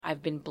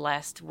I've been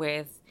blessed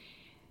with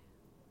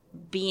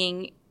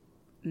being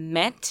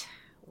met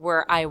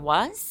where I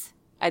was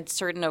at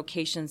certain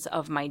occasions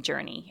of my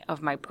journey,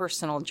 of my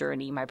personal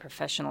journey, my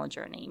professional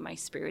journey, my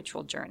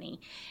spiritual journey.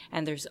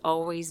 And there's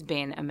always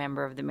been a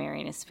member of the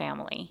Marianist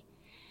family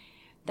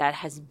that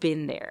has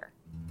been there.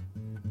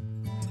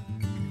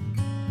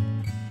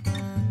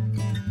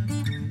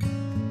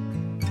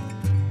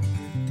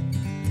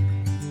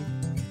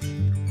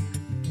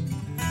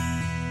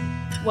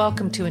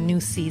 Welcome to a new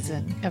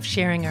season of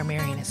sharing our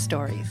Marianist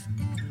stories.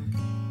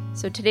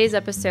 So today's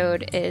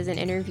episode is an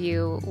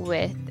interview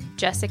with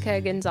Jessica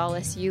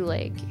Gonzalez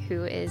Uhlig,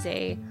 who is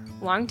a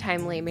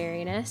longtime lay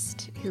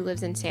Marianist who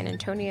lives in San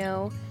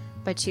Antonio,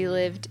 but she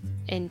lived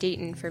in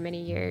Dayton for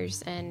many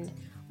years and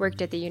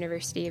worked at the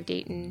University of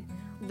Dayton.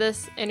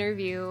 This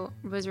interview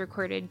was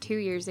recorded 2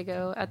 years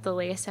ago at the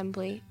Lay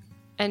Assembly,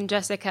 and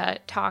Jessica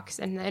talks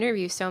in the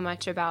interview so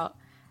much about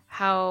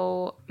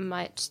how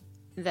much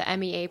the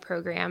MEA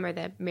program, or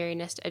the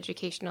Marianist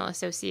Educational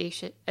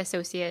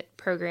Associate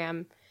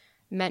program,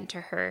 meant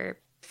to her.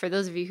 For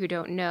those of you who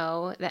don't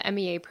know, the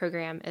MEA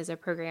program is a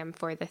program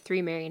for the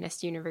 3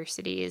 Marianist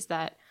universities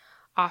that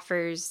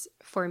offers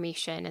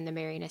formation in the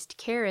Marianist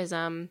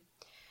charism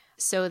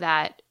so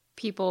that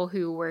people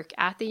who work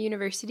at the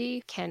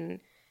university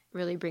can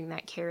really bring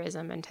that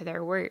charism into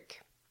their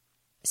work.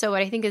 So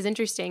what I think is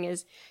interesting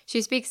is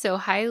she speaks so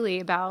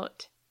highly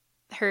about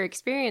her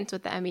experience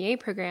with the MEA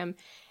program.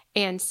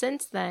 And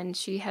since then,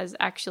 she has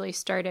actually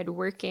started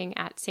working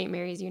at St.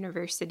 Mary's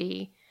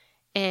University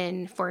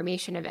in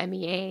formation of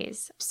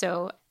MEAs.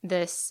 So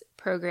this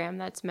program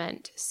that's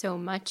meant so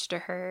much to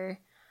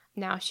her,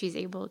 now she's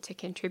able to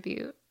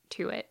contribute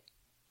to it.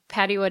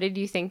 Patty, what did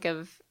you think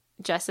of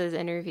Jess's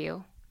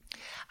interview?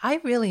 I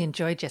really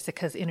enjoyed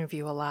Jessica's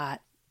interview a lot.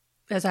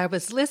 As I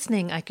was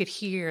listening, I could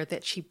hear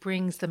that she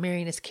brings the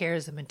Marianist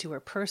charism into her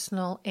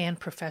personal and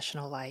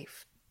professional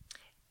life.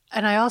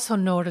 And I also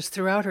noticed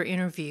throughout her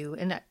interview,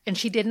 and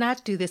she did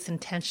not do this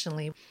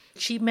intentionally,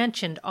 she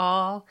mentioned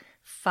all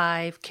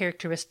 5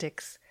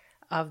 characteristics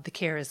of the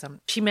charism.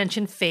 She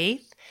mentioned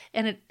faith,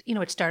 and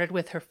it started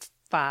with her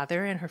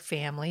father and her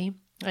family.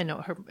 I know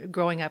her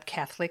growing up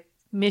Catholic.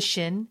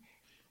 Mission.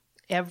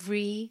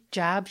 Every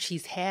job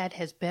she's had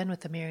has been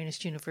with the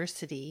Marianist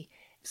University.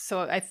 So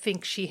I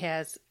think she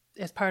has,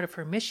 as part of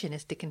her mission,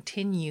 is to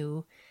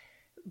continue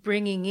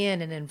bringing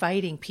in and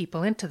inviting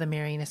people into the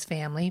Marianist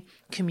family.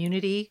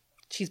 Community.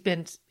 She's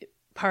been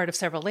part of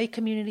several lay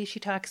communities she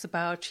talks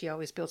about. She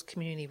always builds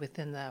community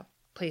within the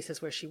places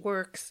where she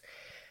works.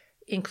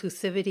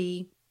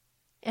 Inclusivity.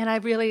 And I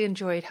really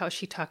enjoyed how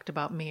she talked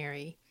about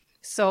Mary.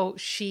 So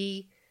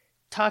she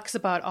talks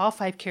about all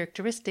 5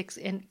 characteristics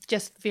and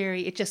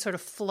it just sort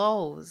of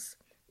flows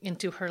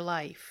into her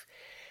life.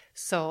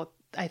 So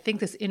I think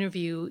this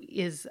interview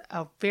is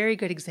a very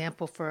good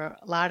example for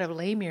a lot of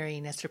lay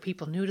Marianists or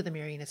people new to the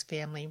Marianist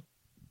family.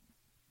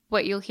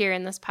 What you'll hear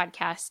in this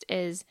podcast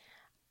is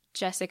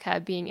Jessica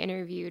being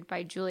interviewed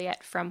by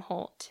Juliet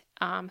Fromholt,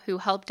 who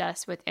helped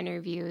us with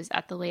interviews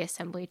at the Lay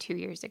Assembly 2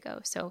 years ago.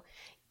 So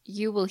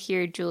you will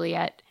hear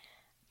Juliet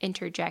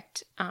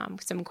interject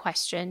some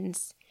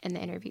questions in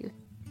the interview.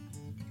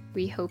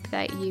 We hope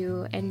that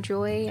you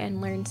enjoy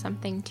and learn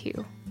something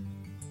too.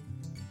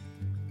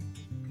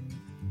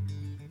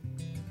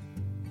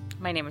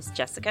 My name is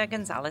Jessica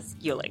Gonzalez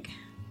Uhlig.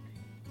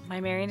 My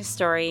Marianist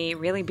story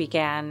really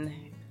began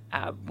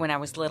when I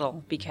was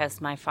little because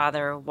my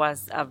father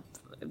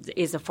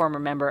is a former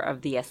member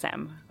of the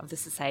SM, of the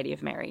Society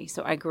of Mary.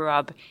 So I grew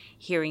up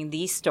hearing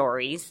these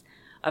stories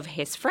of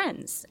his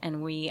friends,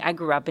 and I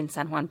grew up in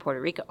San Juan,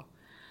 Puerto Rico.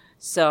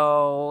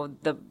 So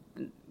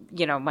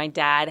my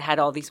dad had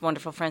all these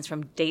wonderful friends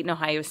from Dayton,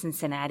 Ohio,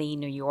 Cincinnati,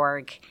 New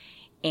York,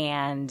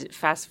 and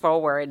fast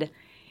forward,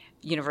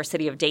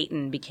 University of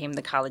Dayton became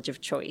the college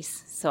of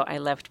choice. So I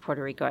left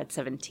Puerto Rico at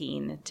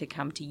 17 to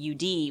come to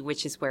UD,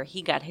 which is where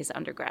he got his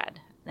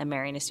undergrad at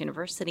Marianist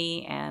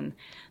University. And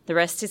the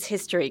rest is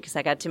history because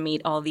I got to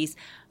meet all these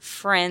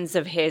friends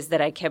of his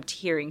that I kept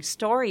hearing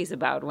stories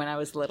about when I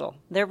was little.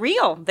 They're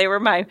real. They were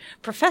my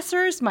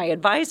professors, my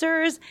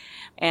advisors,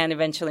 and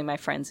eventually my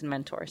friends and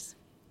mentors.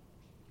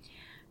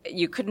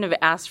 You couldn't have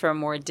asked for a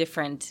more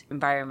different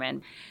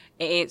environment.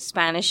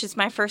 Spanish is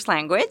my first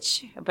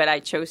language, but I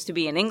chose to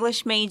be an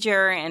English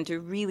major and to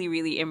really,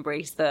 really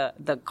embrace the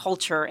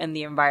culture and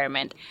the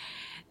environment.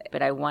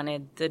 But I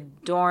wanted the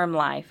dorm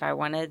life. I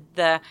wanted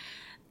the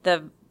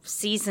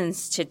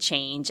seasons to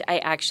change. I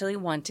actually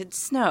wanted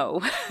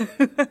snow.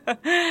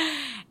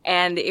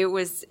 And it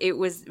was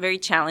very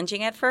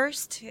challenging at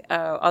first.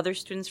 Other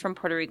students from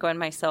Puerto Rico and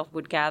myself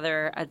would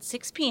gather at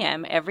 6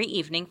 p.m. every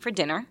evening for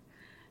dinner,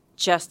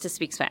 just to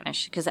speak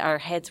Spanish because our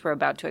heads were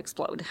about to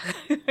explode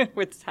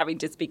with having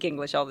to speak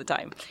English all the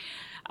time.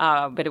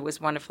 But it was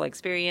a wonderful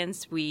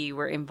experience. We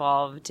were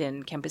involved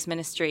in campus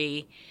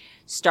ministry,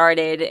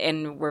 started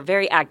and were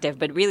very active,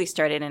 but really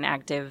started an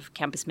active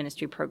campus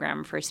ministry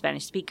program for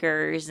Spanish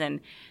speakers and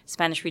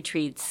Spanish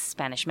retreats,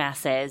 Spanish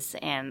masses,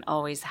 and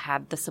always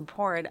had the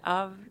support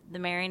of the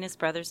Marianist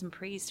brothers and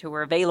priests who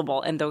were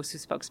available and those who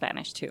spoke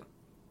Spanish too.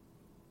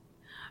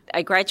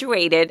 I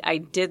graduated. I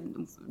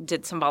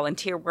did some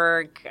volunteer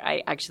work.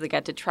 I actually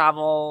got to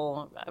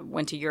travel. I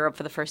went to Europe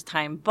for the first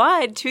time.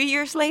 But 2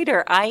 years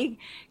later, I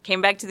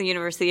came back to the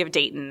University of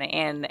Dayton,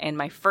 and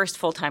my first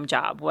full-time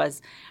job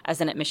was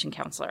as an admission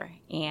counselor.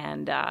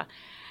 And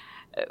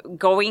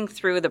going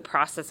through the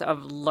process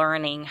of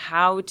learning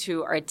how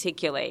to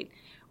articulate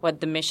what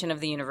the mission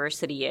of the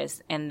university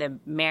is and the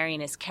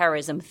Marianist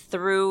charism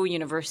through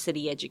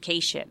university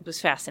education was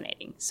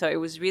fascinating. So it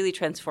was really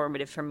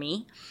transformative for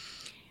me.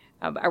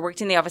 I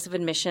worked in the Office of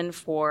Admission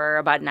for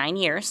about 9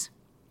 years.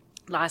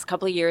 Last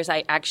couple of years,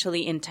 I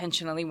actually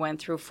intentionally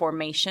went through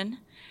formation,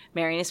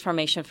 Marianist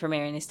formation for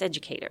Marianist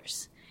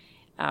educators.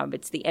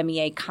 It's the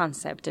MEA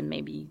concept, and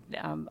maybe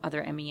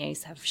other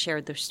MEAs have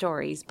shared their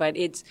stories, but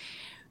it's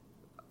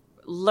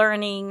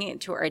learning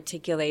to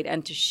articulate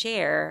and to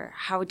share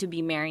how to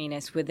be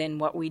Marianist within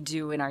what we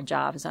do in our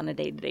jobs on a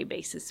day-to-day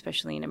basis,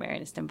 especially in a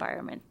Marianist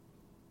environment.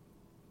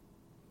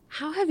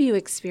 How have you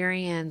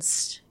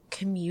experienced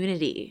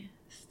community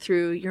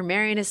through your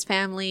Marianist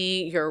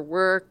family, your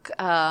work,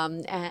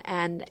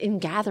 and in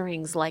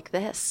gatherings like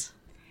this?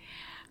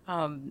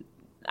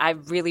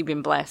 I've really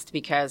been blessed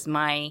because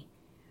my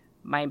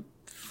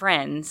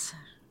friends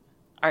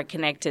are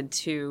connected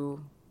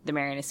to the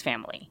Marianist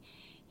family.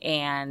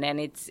 And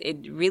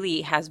it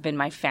really has been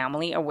my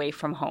family away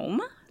from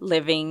home,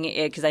 living,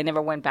 because I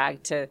never went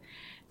back to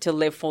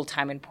live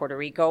full-time in Puerto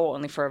Rico,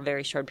 only for a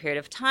very short period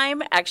of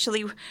time,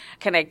 actually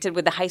connected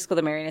with the high school,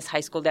 the Marianist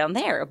high school down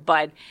there.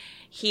 But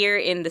here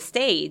in the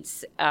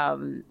States,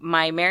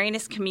 my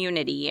Marianist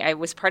community, I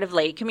was part of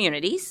lay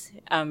communities,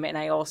 and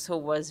I also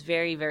was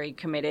very, very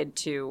committed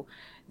to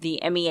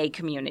the MEA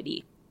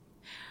community.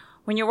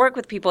 When you work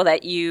with people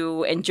that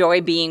you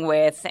enjoy being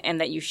with and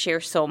that you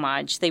share so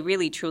much, they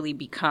really truly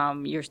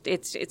become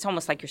it's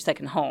almost like your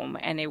second home.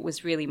 And it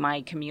was really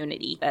my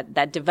community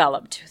that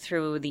developed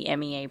through the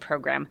MEA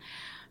program.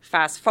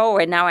 Fast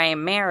forward, now I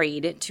am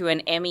married to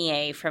an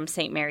MEA from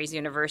St. Mary's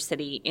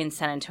University in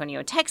San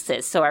Antonio,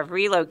 Texas. So I've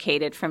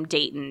relocated from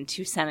Dayton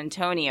to San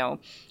Antonio.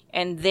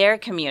 And their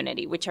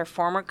community, which are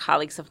former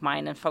colleagues of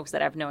mine and folks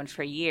that I've known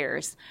for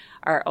years,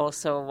 are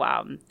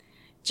also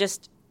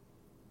just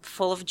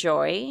full of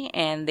joy,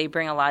 and they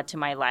bring a lot to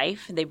my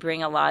life. They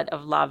bring a lot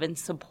of love and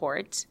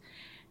support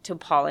to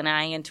Paul and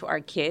I and to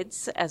our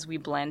kids as we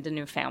blend a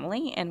new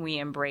family and we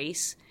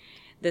embrace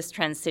this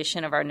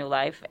transition of our new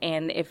life.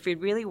 And if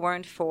it really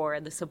weren't for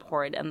the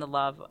support and the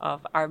love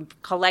of our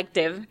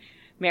collective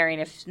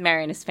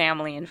Marianist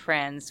family and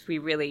friends, we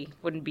really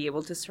wouldn't be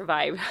able to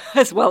survive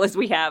as well as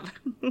we have.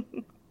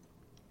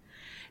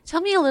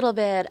 Tell me a little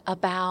bit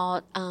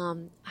about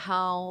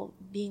how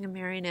being a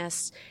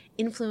Marianist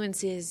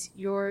influences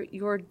your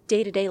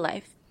day-to-day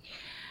life.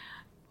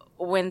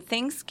 When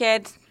things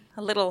get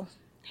a little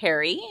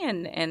hairy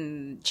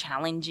and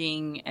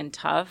challenging and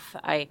tough,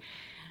 I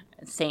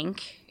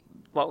think,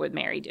 what would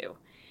Mary do?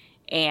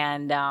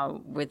 And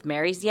with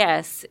Mary's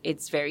yes,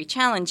 it's very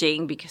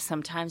challenging because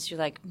sometimes you're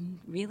like,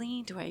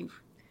 really? Do I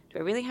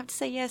really have to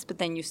say yes? But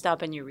then you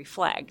stop and you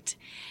reflect.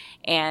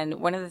 And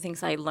one of the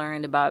things I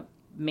learned about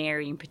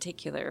Mary in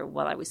particular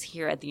while I was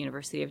here at the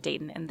University of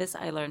Dayton, and this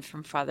I learned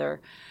from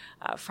Father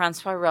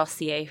Francois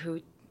Rossier,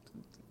 who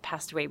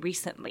passed away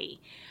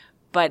recently,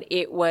 but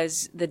it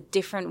was the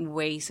different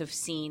ways of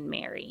seeing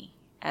Mary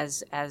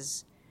as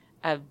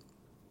a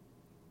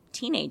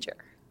teenager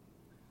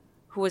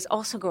who was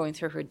also going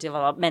through her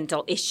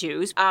developmental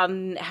issues,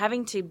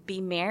 having to be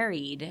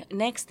married.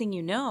 Next thing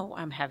you know,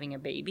 I'm having a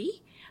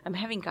baby. I'm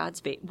having God's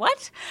baby.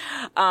 What?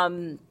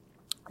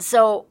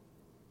 So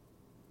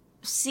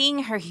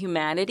seeing her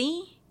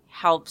humanity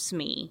helps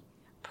me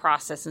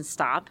process and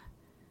stop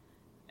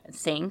and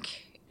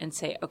think and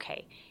say,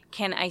 okay,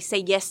 can I say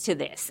yes to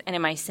this? And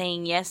am I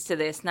saying yes to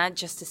this not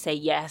just to say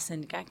yes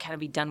and kind of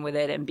be done with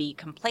it and be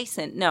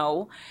complacent?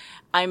 No,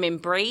 I'm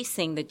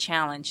embracing the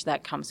challenge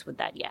that comes with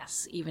that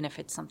yes, even if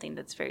it's something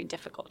that's very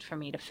difficult for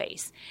me to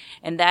face.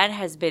 And that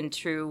has been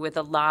true with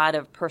a lot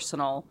of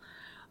personal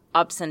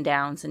ups and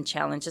downs and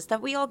challenges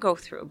that we all go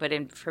through.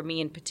 But for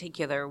me in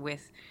particular,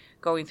 with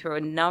going through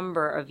a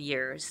number of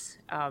years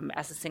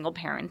as a single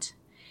parent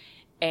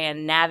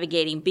and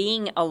navigating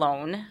being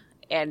alone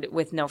and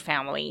with no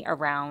family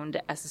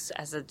around as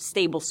a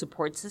stable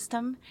support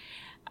system,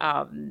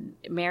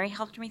 Mary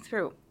helped me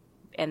through.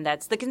 And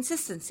that's the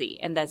consistency.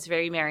 And that's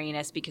very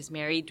Marianist because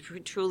Mary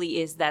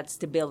truly is that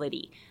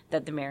stability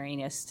that the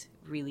Marianists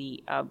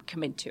really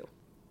commit to.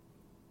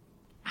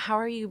 How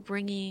are you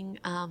bringing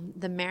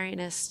the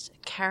Marianist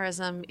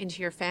charism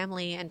into your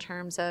family in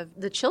terms of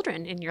the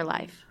children in your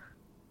life?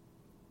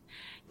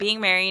 Being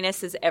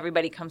Marianist is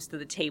everybody comes to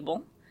the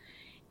table,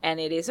 and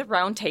it is a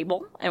round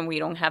table, and we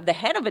don't have the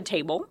head of a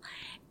table,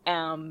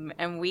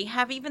 and we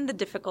have even the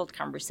difficult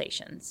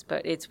conversations,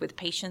 but it's with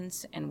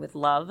patience and with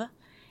love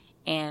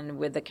and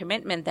with the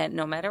commitment that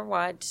no matter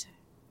what,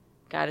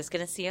 God is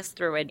going to see us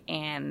through it,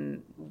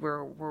 and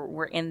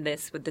we're in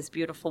this with this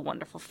beautiful,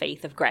 wonderful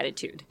faith of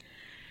gratitude.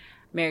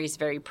 Mary's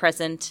very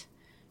present.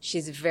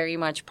 She's very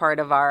much part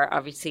of our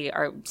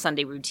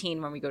Sunday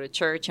routine when we go to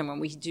church, and when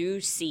we do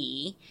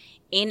see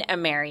in a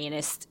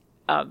Marianist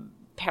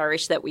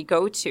parish that we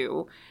go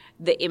to,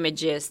 the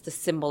images, the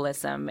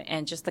symbolism,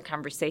 and just the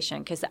conversation,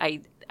 because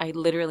I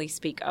literally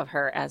speak of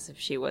her as if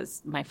she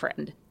was my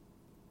friend.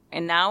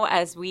 And now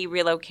as we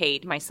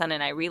relocate, my son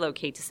and I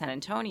relocate to San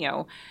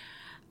Antonio,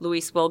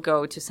 Luis will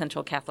go to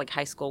Central Catholic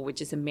High School,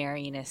 which is a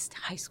Marianist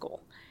high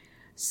school.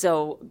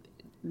 So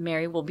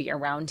Mary will be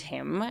around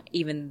him,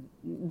 even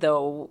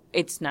though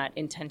it's not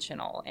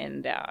intentional,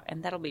 and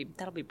that'll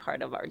be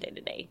part of our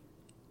day-to-day.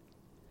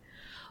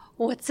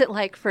 What's it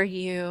like for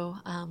you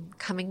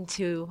coming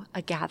to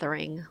a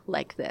gathering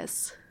like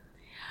this?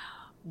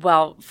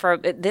 Well,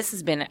 this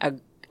has been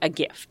a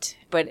gift,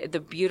 but the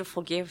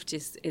beautiful gift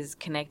is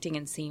connecting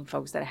and seeing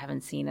folks that I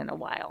haven't seen in a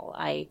while.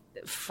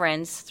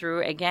 Friends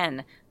through,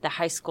 again, the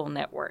high school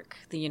network,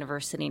 the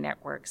university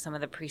network, some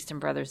of the priests and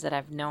brothers that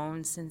I've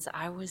known since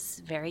I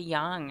was very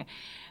young.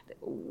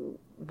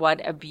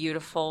 What a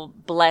beautiful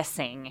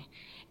blessing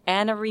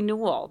and a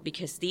renewal,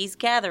 because these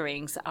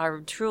gatherings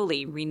are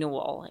truly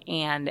renewal.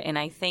 And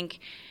I think,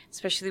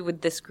 especially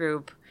with this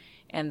group,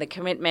 and the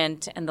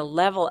commitment and the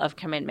level of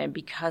commitment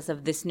because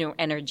of this new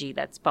energy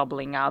that's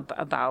bubbling up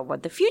about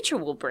what the future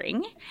will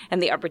bring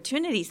and the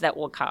opportunities that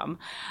will come.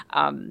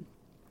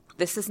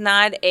 This is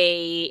not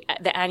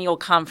the annual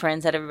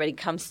conference that everybody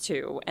comes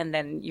to and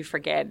then you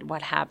forget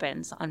what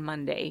happens on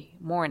Monday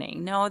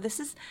morning. No, this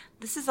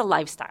is a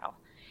lifestyle,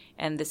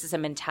 and this is a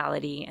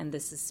mentality, and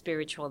this is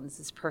spiritual, and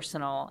this is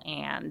personal,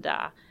 and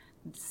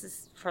this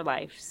is for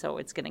life. So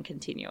it's going to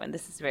continue, and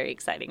this is very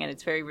exciting, and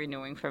it's very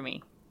renewing for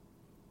me.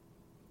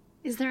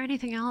 Is there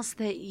anything else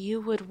that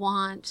you would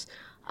want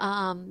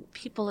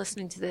people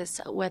listening to this,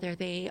 whether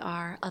they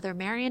are other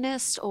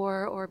Marianists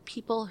or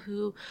people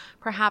who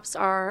perhaps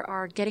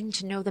are getting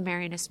to know the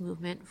Marianist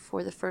movement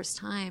for the first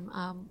time,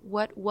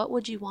 what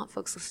would you want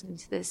folks listening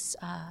to this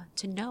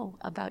to know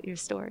about your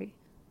story?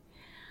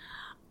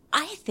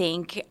 I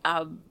think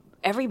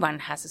everyone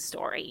has a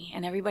story,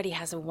 and everybody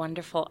has a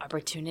wonderful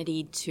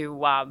opportunity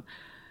to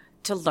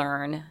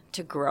learn,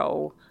 to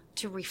grow,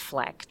 to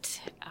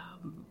reflect.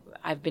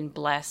 I've been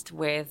blessed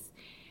with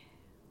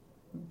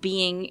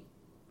being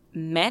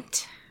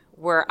met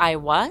where I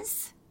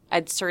was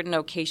at certain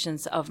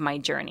occasions of my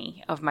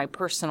journey, of my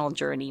personal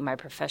journey, my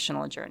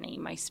professional journey,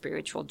 my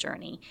spiritual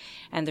journey.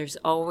 And there's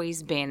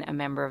always been a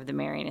member of the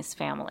Marianist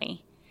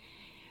family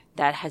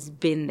that has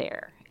been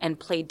there and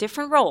played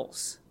different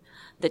roles.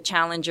 The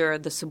challenger,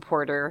 the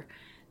supporter,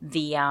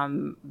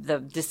 the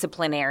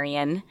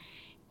disciplinarian,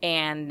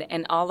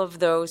 and all of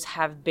those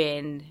have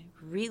been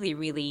really,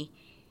 really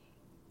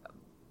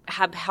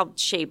have helped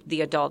shape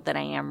the adult that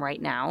I am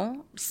right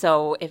now.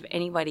 So if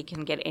anybody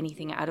can get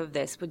anything out of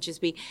this, would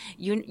just be,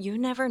 you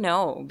never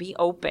know. Be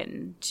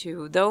open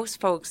to those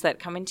folks that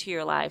come into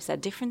your lives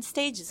at different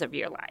stages of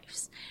your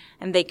lives.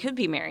 And they could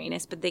be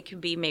Marianists, but they could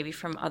be maybe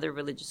from other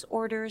religious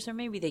orders, or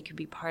maybe they could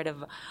be part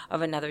of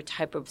another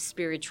type of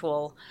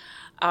spiritual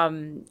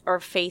or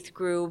faith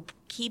group.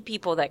 Key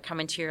people that come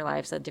into your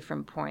lives at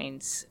different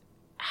points.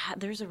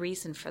 There's a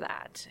reason for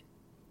that.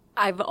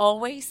 I've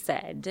always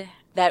said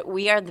that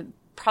we are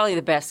probably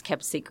the best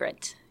kept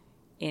secret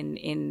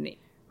in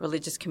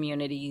religious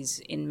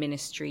communities, in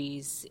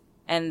ministries,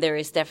 and there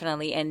is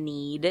definitely a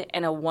need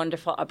and a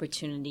wonderful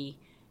opportunity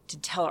to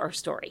tell our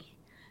story.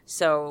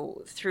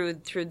 So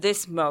through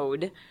this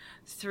mode,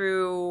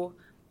 through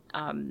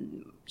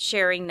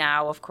sharing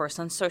now, of course,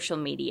 on social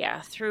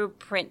media, through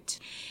print,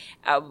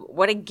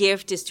 what a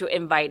gift is to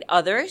invite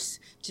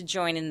others to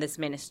join in this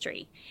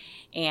ministry.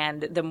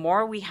 And the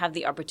more we have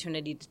the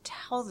opportunity to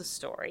tell the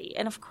story,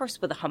 and of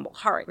course with a humble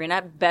heart, we're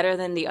not better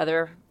than the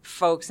other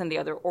folks and the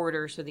other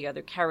orders or the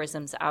other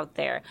charisms out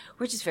there.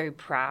 We're just very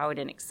proud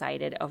and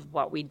excited of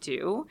what we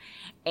do,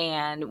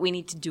 and we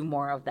need to do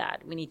more of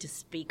that. We need to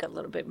speak a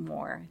little bit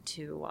more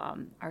to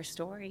our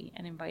story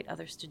and invite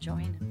others to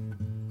join.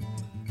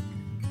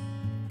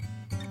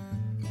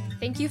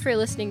 Thank you for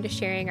listening to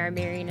Sharing Our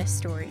Marianist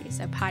Stories,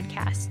 a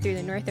podcast through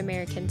the North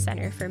American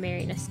Center for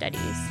Marianist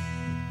Studies.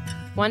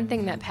 One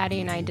thing that Patty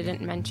and I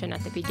didn't mention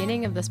at the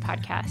beginning of this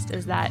podcast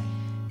is that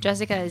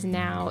Jessica is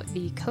now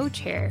the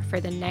co-chair for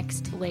the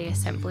next lay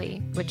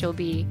assembly, which will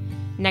be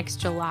next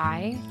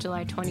July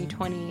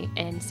 2020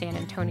 in San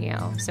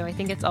Antonio. So I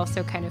think it's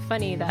also kind of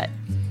funny that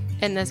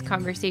in this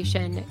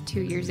conversation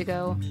 2 years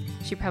ago,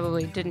 she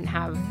probably didn't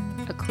have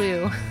a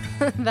clue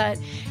that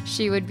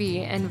she would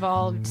be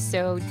involved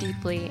so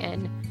deeply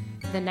in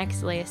the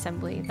next lay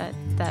assembly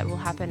that will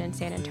happen in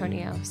San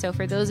Antonio. So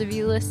for those of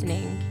you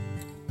listening,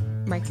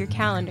 mark your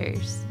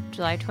calendars,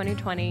 July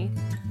 2020,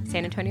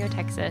 San Antonio,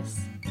 Texas.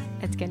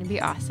 It's going to be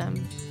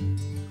awesome.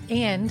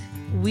 And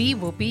we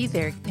will be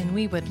there, and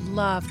we would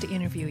love to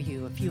interview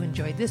you. If you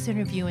enjoyed this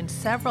interview and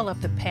several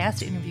of the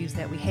past interviews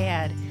that we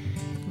had,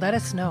 let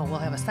us know. We'll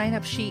have a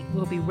sign-up sheet.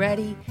 We'll be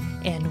ready,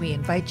 and we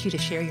invite you to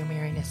share your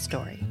Marianist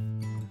story.